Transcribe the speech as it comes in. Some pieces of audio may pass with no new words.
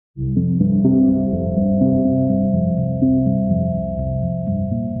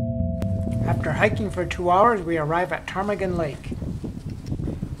After hiking for 2 hours, we arrive at Ptarmigan Lake.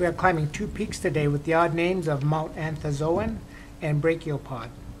 We are climbing 2 peaks today with the odd names of Mount Anthozoan and Brachiopod.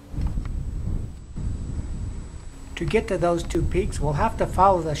 To get to those 2 peaks, we'll have to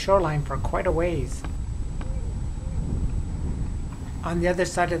follow the shoreline for quite a ways. On the other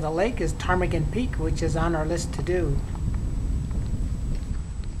side of the lake is Ptarmigan Peak, which is on our list to do.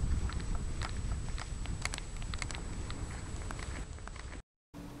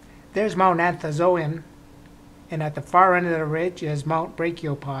 There's Mount Anthozoan, and at the far end of the ridge is Mount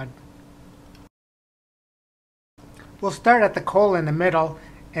Brachiopod. We'll start at the col in the middle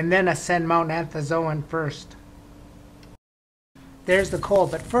and then ascend Mount Anthozoan first. There's the col,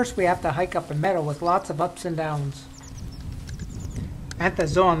 but first we have to hike up a meadow with lots of ups and downs.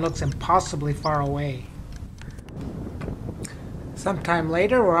 Anthozoan looks impossibly far away. Sometime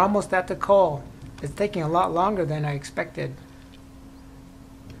later, we're almost at the col. It's taking a lot longer than I expected.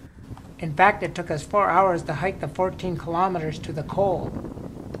 In fact, it took us 4 hours to hike the 14 kilometers to the col.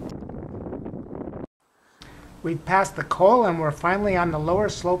 We've passed the col and we're finally on the lower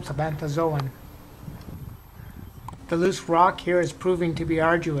slopes of Anthozoan. The loose rock here is proving to be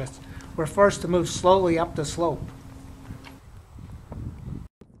arduous. We're forced to move slowly up the slope.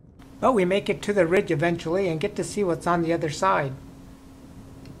 But we make it to the ridge eventually and get to see what's on the other side.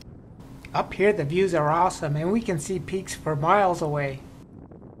 Up here the views are awesome and we can see peaks for miles away.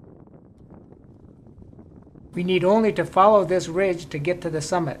 We need only to follow this ridge to get to the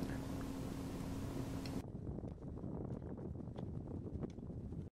summit.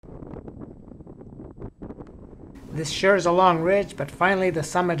 This sure is a long ridge, but finally the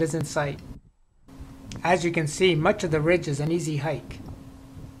summit is in sight. As you can see, much of the ridge is an easy hike.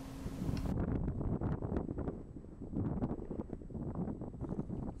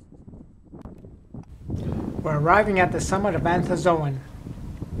 We're arriving at the summit of Anthozoan.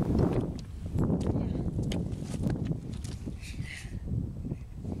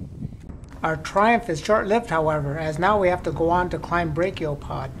 Our triumph is short-lived, however, as now we have to go on to climb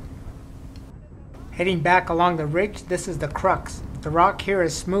Brachiopod. Heading back along the ridge, this is the crux. The rock here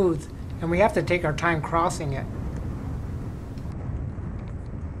is smooth, and we have to take our time crossing it.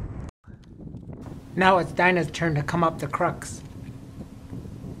 Now it's Dinah's turn to come up the crux.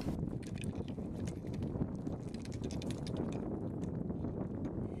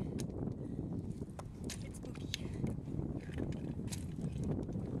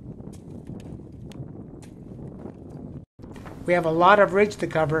 We have a lot of ridge to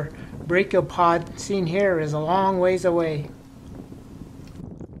cover. Brachiopod, seen here, is a long ways away.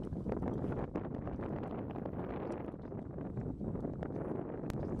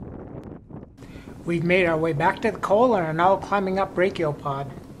 We've made our way back to the col and are now climbing up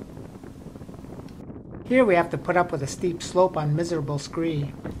Brachiopod. Here we have to put up with a steep slope on miserable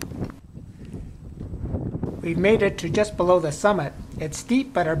scree. We've made it to just below the summit. It's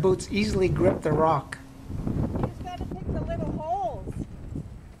steep, but our boots easily grip the rock.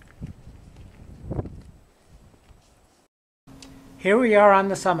 Here we are on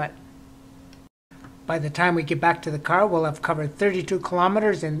the summit. By the time we get back to the car, we'll have covered 32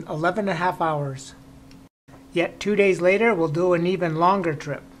 kilometers in 11.5 hours. Yet 2 days later, we'll do an even longer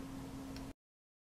trip.